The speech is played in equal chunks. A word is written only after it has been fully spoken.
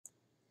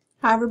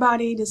Hi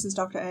everybody, this is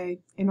Dr. A.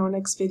 In our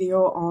next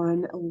video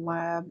on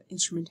lab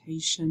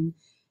instrumentation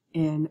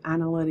and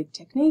analytic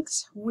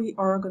techniques, we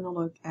are going to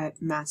look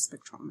at mass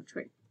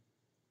spectrometry.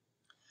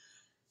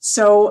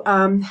 So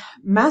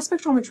mass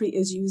spectrometry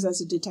is used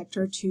as a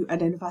detector to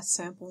identify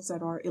samples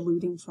that are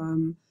eluting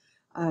from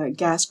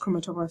gas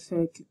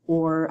chromatographic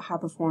or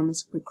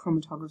high-performance quick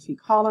chromatography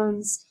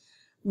columns.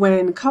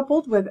 When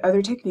coupled with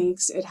other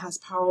techniques, it has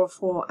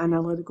powerful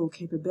analytical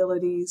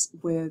capabilities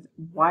with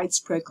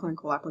widespread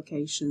clinical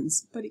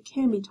applications, but it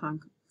can be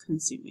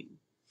time-consuming.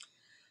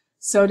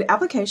 So the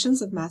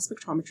applications of mass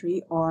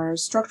spectrometry are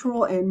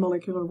structural and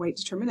molecular weight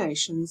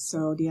determination,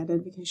 so the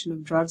identification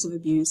of drugs of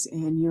abuse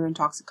and urine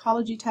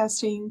toxicology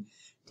testing,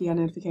 the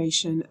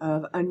identification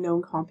of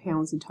unknown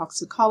compounds in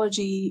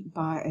toxicology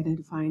by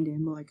identifying their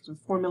molecular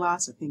formula,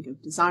 so think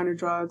of designer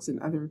drugs and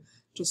other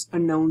just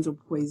unknowns or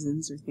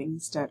poisons or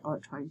things that are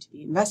trying to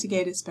be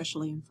investigated,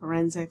 especially in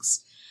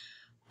forensics.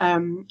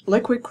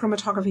 Liquid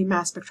chromatography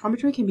mass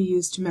spectrometry can be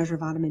used to measure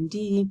vitamin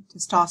D,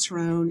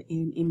 testosterone,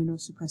 and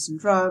immunosuppressant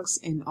drugs,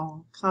 and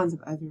all kinds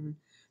of other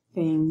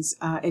things.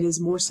 It is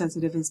more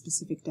sensitive and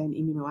specific than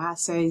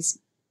immunoassays.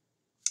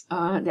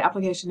 The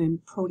application in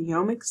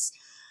proteomics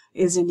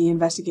is in the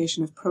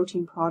investigation of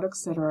protein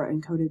products that are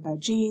encoded by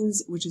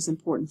genes, which is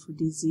important for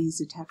disease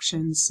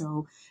detection.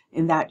 So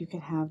in that you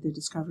can have the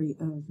discovery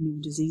of new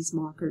disease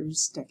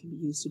markers that can be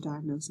used to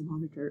diagnose and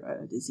monitor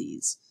a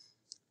disease.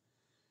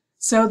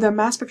 So the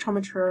mass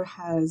spectrometer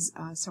has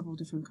several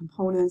different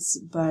components,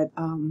 but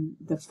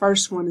the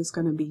first one is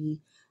going to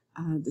be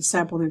the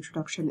sample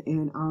introduction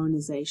and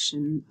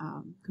ionization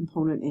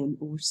component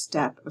or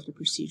step of the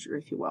procedure,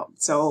 if you will.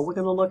 So we're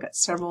going to look at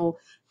several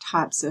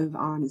types of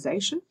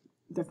ionization.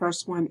 The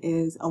first one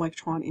is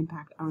electron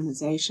impact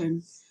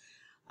ionization.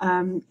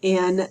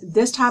 And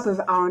this type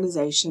of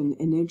ionization,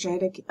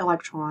 energetic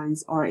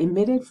electrons are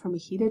emitted from a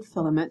heated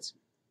filament,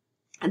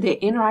 and they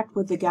interact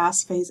with the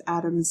gas phase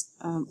atoms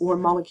or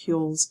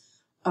molecules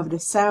of the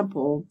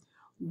sample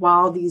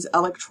while these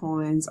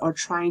electrons are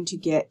trying to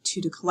get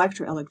to the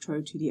collector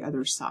electrode to the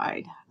other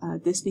side.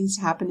 This needs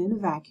to happen in a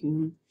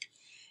vacuum,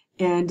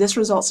 and this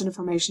results in the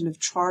formation of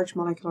charged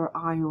molecular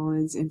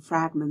ions and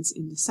fragments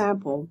in the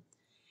sample.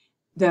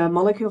 The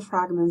molecular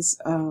fragments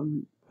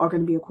are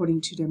going to be according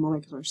to their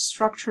molecular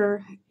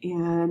structure,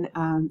 and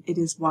it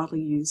is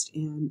widely used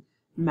in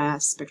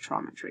mass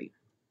spectrometry.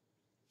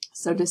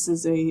 So this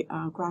is a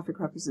graphic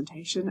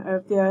representation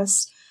of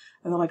this,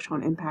 of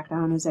electron impact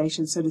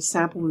ionization. So the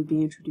sample would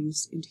be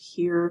introduced into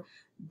here.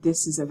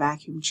 This is a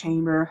vacuum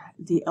chamber.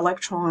 The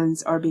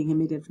electrons are being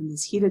emitted from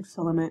this heated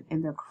filament,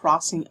 and they're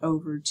crossing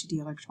over to the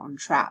electron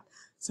trap.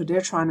 So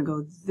they're trying to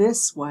go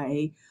this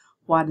way,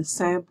 while the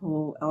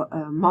sample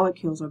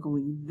molecules are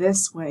going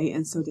this way,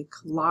 and so they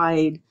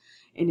collide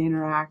and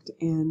interact,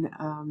 and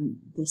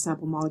the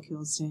sample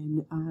molecules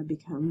then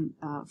become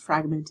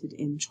fragmented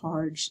and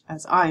charged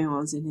as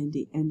ions, and then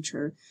they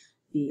enter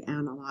the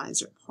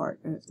analyzer part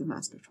of the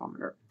mass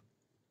spectrometer.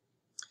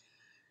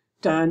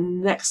 The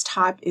next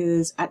type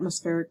is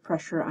atmospheric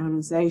pressure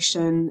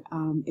ionization.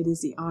 It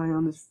is the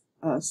ion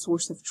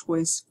source of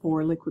choice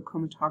for liquid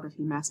chromatography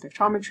mass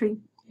spectrometry.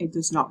 It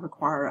does not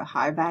require a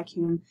high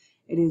vacuum.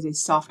 It is a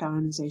soft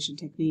ionization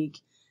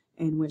technique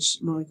in which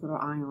molecular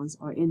ions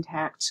are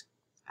intact.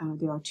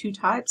 There are two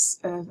types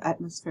of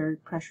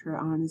atmospheric pressure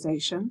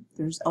ionization.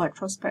 There's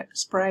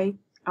electrospray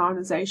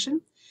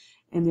ionization,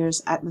 and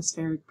there's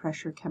atmospheric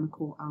pressure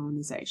chemical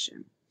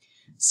ionization.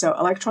 So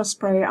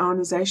electrospray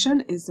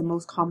ionization is the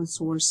most common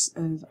source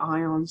of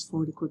ions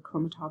for liquid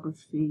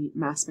chromatography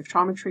mass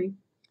spectrometry.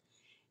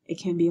 It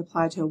can be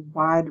applied to a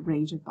wide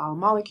range of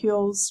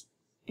biomolecules.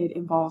 It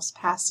involves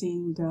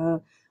passing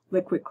the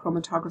liquid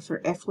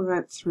chromatographer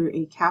effluent through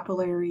a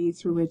capillary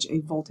through which a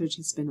voltage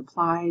has been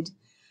applied.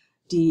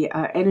 The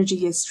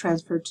energy is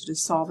transferred to the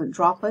solvent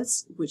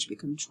droplets, which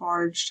become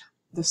charged.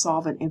 The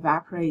solvent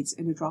evaporates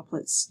and the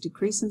droplets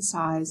decrease in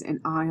size, and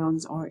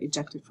ions are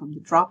ejected from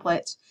the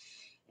droplet.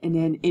 And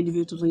then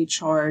individually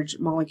charged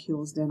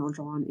molecules then are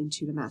drawn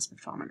into the mass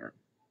spectrometer.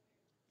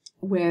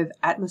 With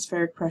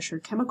atmospheric pressure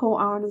chemical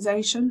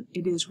ionization,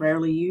 it is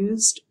rarely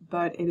used,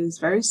 but it is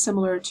very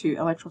similar to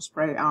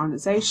electrospray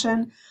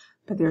ionization,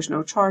 but there's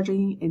no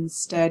charging.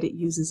 Instead, it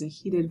uses a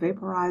heated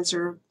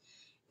vaporizer.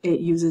 It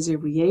uses a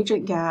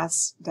reagent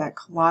gas that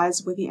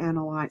collides with the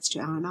analytes to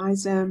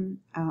ionize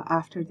them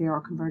after they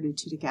are converted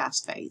to the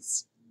gas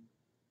phase.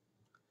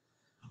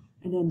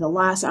 And then the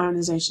last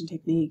ionization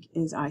technique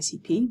is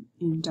ICP,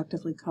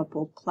 inductively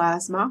coupled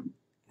plasma.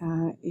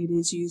 It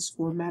is used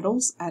for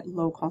metals at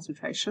low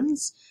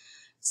concentrations.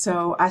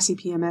 So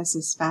ICP-MS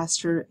is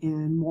faster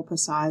and more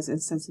precise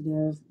and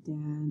sensitive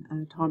than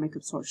atomic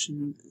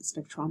absorption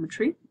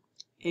spectrometry.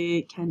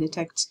 It can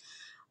detect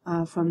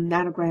from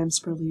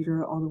nanograms per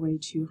liter all the way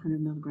to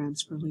 100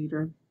 milligrams per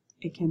liter.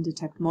 It can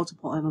detect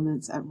multiple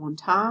elements at one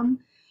time.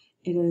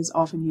 It is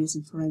often used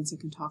in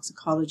forensic and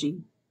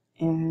toxicology.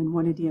 And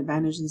one of the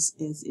advantages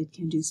is it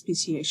can do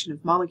speciation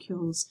of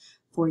molecules.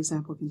 For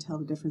example, it can tell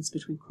the difference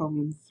between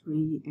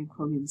chromium-3 and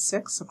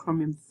chromium-6. So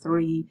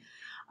chromium-3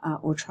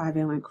 or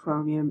trivalent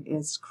chromium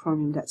is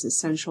chromium that's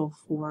essential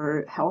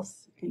for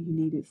health, and you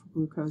need it for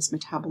glucose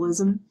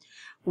metabolism,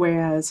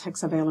 whereas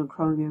hexavalent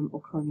chromium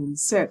or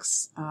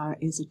chromium-6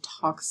 is a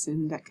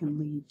toxin that can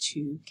lead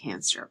to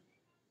cancer.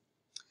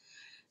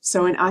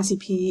 So in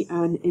ICP,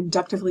 an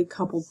inductively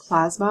coupled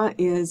plasma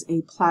is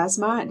a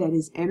plasma that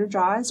is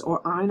energized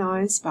or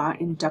ionized by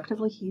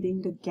inductively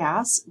heating the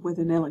gas with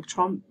an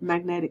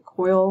electromagnetic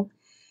coil.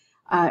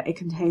 It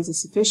contains a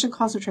sufficient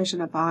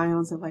concentration of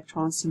ions and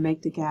electrons to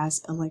make the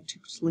gas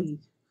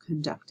electrically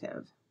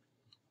conductive.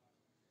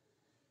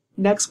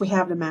 Next, we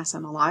have the mass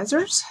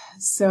analyzers.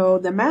 So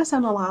the mass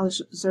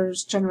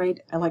analyzers generate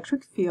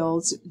electric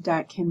fields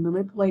that can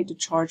manipulate the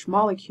charged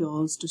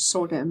molecules to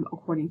sort them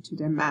according to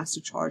their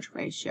mass-to-charge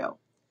ratio.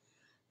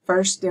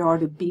 First, there are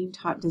the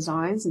beam-type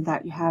designs, in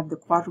that you have the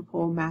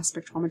quadrupole mass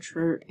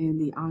spectrometer and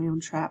the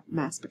ion trap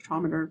mass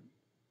spectrometer.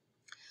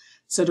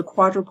 So the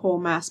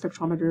quadrupole mass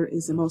spectrometer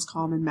is the most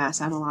common mass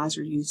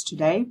analyzer used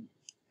today.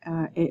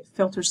 It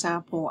filters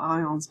sample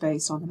ions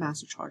based on the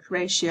mass-to-charge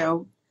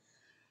ratio.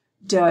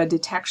 The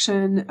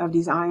detection of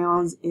these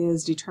ions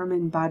is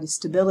determined by the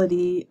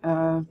stability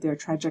of their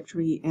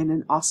trajectory in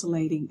an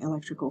oscillating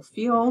electrical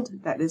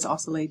field that is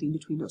oscillating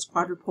between those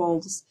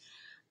quadrupoles.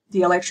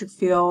 The electric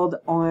field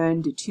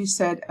on the two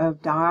set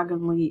of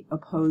diagonally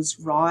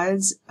opposed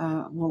rods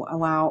will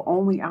allow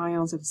only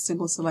ions of a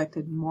single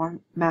selected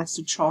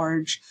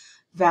mass-to-charge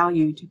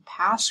value to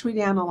pass through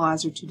the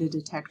analyzer to the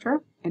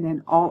detector, and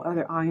then all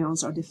other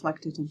ions are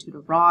deflected into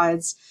the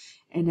rods.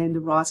 And then the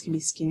rods can be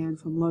scanned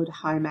from low to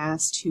high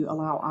mass to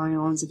allow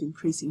ions of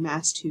increasing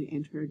mass to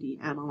enter the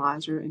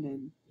analyzer and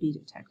then be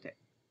detected.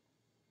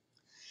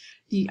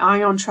 The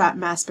ion trap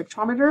mass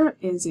spectrometer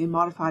is a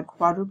modified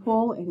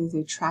quadrupole. It is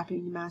a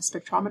trapping mass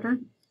spectrometer.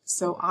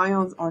 So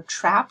ions are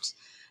trapped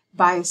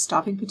by a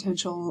stopping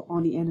potential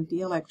on the end of the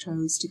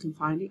electrodes to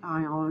confine the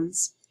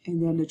ions.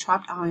 And then the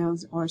trapped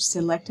ions are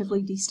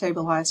selectively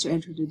destabilized to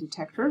enter the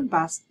detector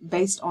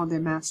based on their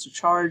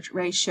mass-to-charge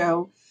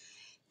ratio.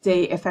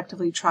 They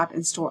effectively trap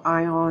and store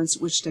ions,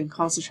 which then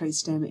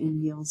concentrates them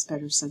and yields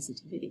better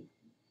sensitivity.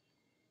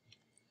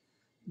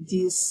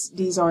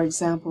 These are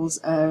examples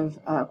of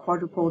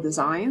quadrupole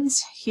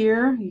designs.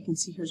 Here, you can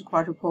see here's a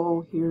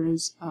quadrupole,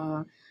 here's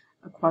a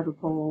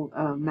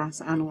quadrupole mass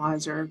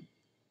analyzer,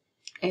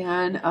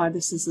 and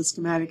this is the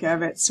schematic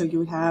of it. So you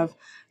would have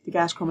the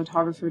gas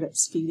chromatographer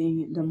that's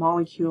feeding the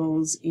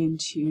molecules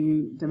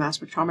into the mass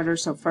spectrometer.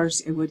 So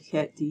first it would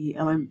hit the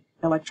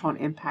electron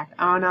impact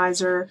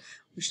ionizer,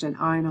 which then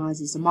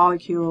ionizes the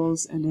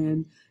molecules, and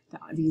then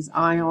these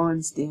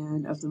ions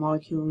then of the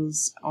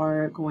molecules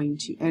are going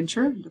to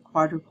enter the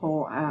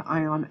quadrupole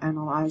ion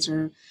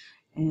analyzer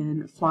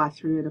and fly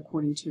through it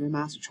according to the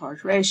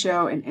mass-to-charge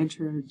ratio and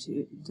enter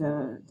to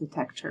the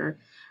detector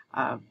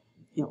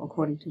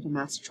according to the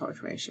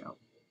mass-to-charge ratio.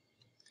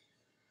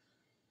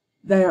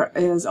 There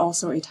is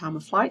also a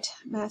time-of-flight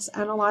mass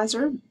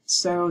analyzer.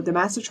 So the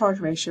mass-to-charge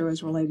ratio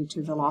is related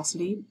to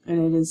velocity, and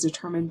it is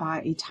determined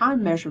by a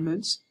time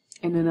measurement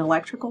in an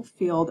electrical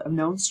field of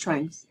known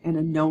strength and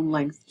a known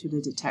length to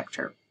the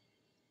detector.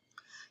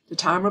 The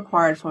time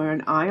required for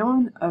an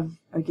ion of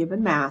a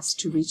given mass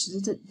to reach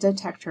the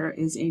detector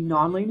is a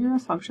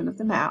nonlinear function of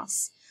the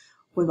mass,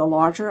 with the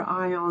larger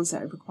ions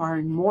that are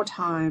requiring more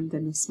time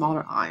than the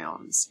smaller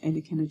ions, and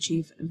it can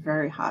achieve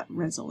very high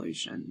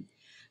resolution.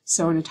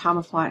 So in a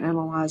time-of-flight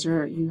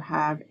analyzer, you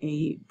have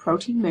a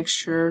protein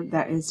mixture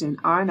that is then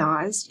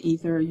ionized,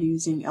 either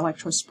using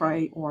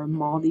electrospray or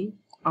MALDI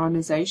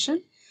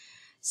ionization.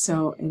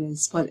 So it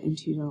is split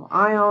into little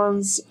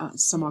ions,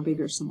 some are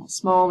bigger, some are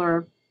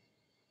smaller,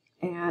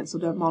 and so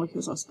the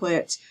molecules are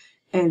split,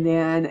 and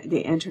then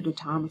they enter the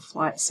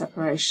time-of-flight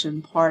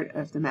separation part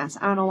of the mass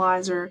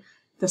analyzer.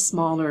 The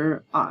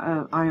smaller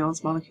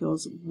ions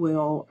molecules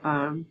will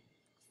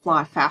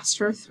fly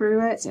faster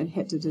through it and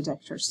hit the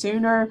detector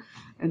sooner,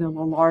 and then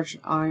the large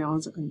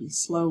ions are going to be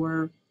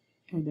slower,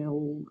 and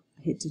they'll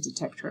hit the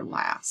detector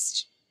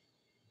last.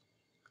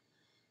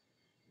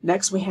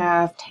 Next, we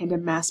have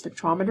tandem mass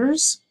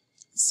spectrometers.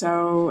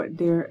 So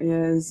there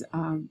is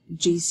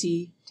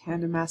GC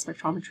tandem mass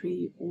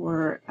spectrometry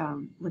or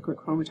liquid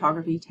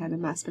chromatography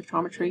tandem mass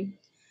spectrometry.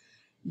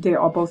 They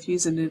are both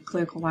used in the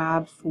clinical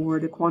lab for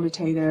the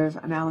quantitative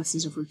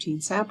analysis of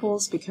routine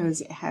samples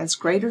because it has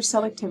greater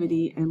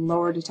selectivity and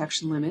lower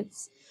detection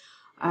limits.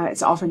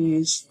 It's often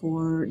used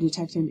for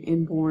detecting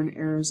inborn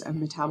errors of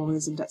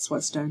metabolism. That's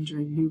what's done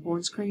during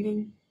newborn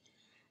screening.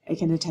 It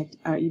can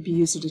be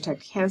used to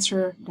detect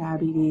cancer,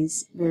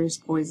 diabetes, various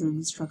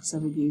poisons, drugs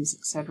of abuse,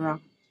 etc.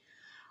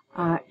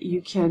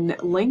 You can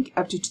link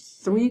up to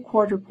 3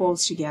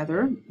 quadrupoles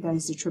together. That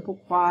is the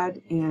triple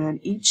quad, and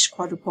each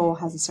quadrupole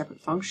has a separate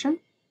function.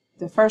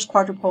 The first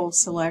quadrupole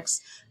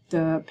selects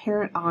the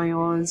parent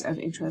ions of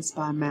interest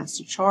by mass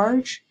to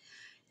charge.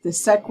 The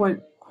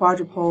second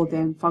quadrupole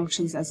then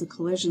functions as a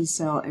collision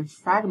cell and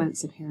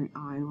fragments the parent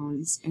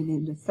ions, and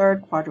then the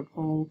third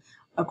quadrupole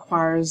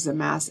acquires the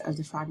mass of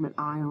the fragment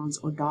ions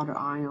or daughter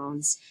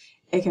ions.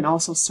 It can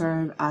also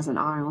serve as an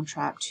ion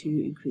trap to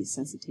increase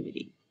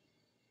sensitivity.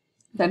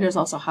 Then there's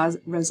also high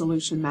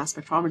resolution mass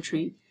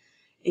spectrometry.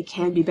 It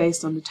can be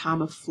based on the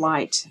time of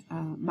flight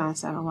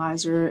mass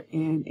analyzer,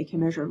 and it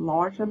can measure a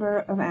large number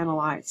of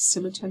analytes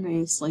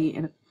simultaneously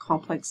in a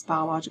complex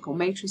biological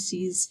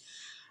matrices.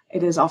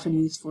 It is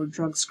often used for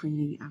drug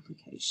screening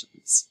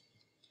applications.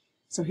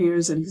 So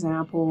here's an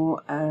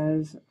example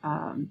of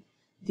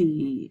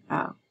the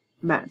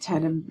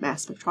tandem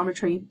mass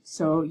spectrometry.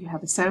 So you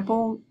have a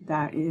sample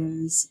that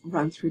is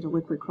run through the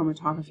liquid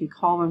chromatography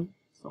column,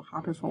 so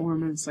high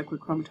performance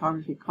liquid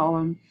chromatography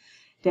column.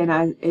 Then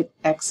as it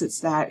exits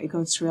that, it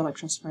goes through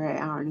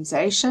electrospray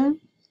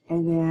ionization,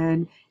 and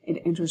then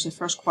it enters the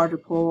first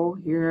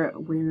quadrupole here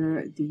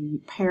where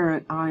the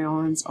parent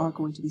ions are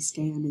going to be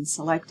scanned and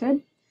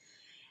selected.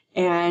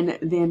 And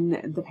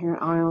then the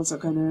parent ions are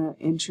going to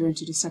enter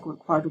into the second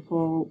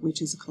quadrupole,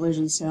 which is a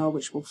collision cell,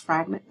 which will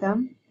fragment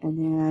them. And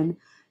then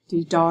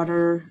the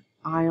daughter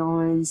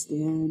ions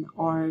then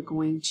are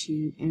going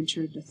to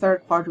enter the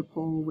third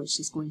quadrupole, which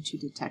is going to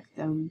detect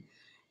them.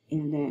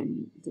 And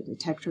then the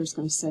detector is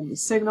going to send the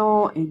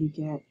signal, and you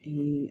get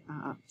a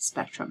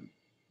spectrum.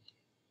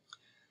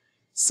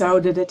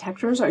 So the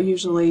detectors are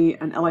usually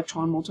an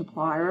electron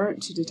multiplier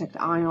to detect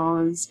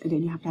ions, and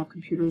then you have to have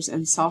computers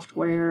and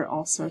software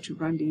also to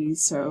run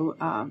these. So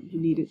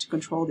you need it to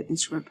control the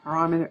instrument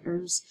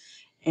parameters,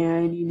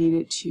 and you need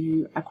it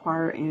to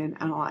acquire and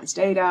analyze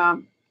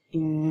data,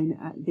 and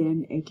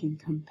then it can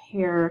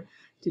compare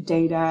the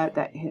data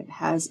that it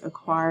has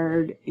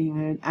acquired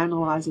and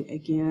analyze it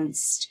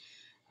against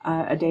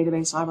a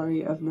database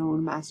library of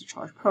known mass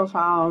charge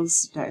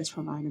profiles that is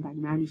provided by the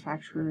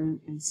manufacturer.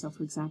 And so,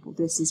 for example,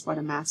 this is what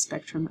a mass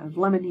spectrum of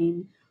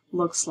limonene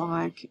looks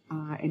like,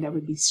 and that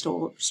would be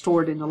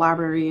stored in the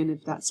library. And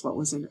if that's what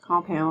was in the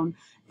compound,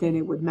 then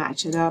it would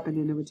match it up, and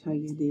then it would tell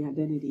you the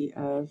identity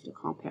of the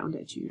compound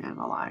that you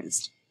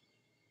analyzed.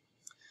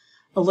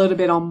 A little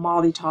bit on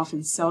MALDI-TOF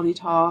and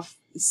SELDI-TOF.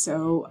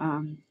 So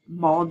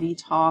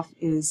MALDI-TOF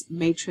is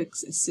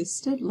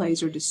matrix-assisted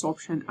laser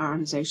desorption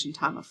ionization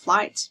time of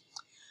flight.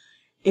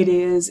 It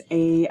is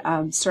a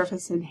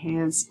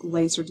surface-enhanced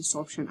laser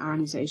desorption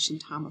ionization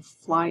time of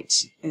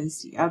flight,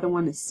 as the other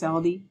one is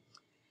SELDI.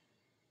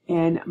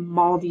 And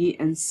MALDI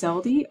and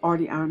SELDI are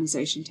the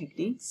ionization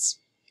techniques,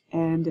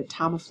 and the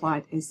time of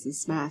flight is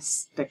this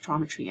mass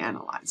spectrometry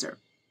analyzer.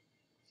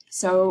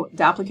 So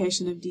the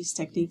application of these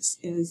techniques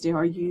is they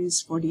are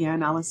used for the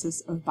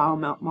analysis of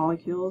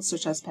biomolecules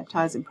such as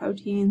peptides and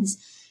proteins,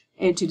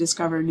 and to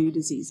discover new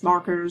disease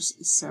markers.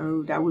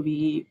 So that would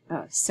be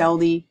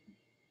SELDI,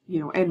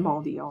 and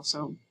MALDI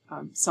also,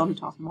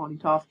 SELDI-TOF and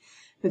MALDI-TOF.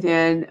 But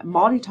then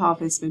MALDI-TOF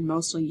has been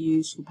mostly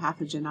used for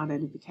pathogen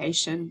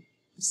identification.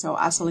 So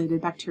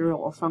isolated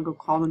bacterial or fungal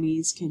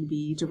colonies can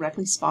be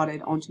directly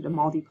spotted onto the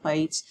MALDI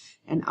plate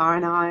and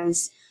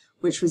ionized,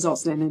 which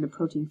results then in a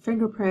protein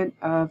fingerprint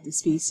of the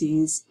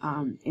species,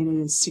 and it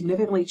is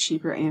significantly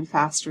cheaper and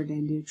faster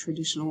than the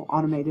traditional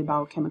automated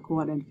biochemical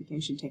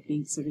identification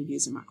techniques that are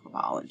used in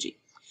microbiology.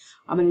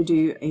 I'm going to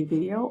do a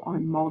video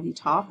on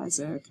MALDI-TOF as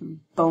a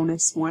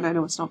bonus one. I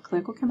know it's not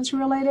clinical chemistry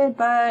related,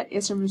 but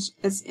it's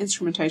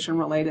instrumentation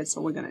related,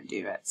 so we're going to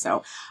do it.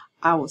 So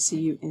I will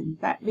see you in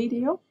that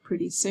video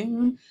pretty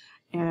soon,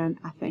 and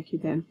I thank you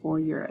then for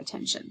your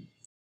attention.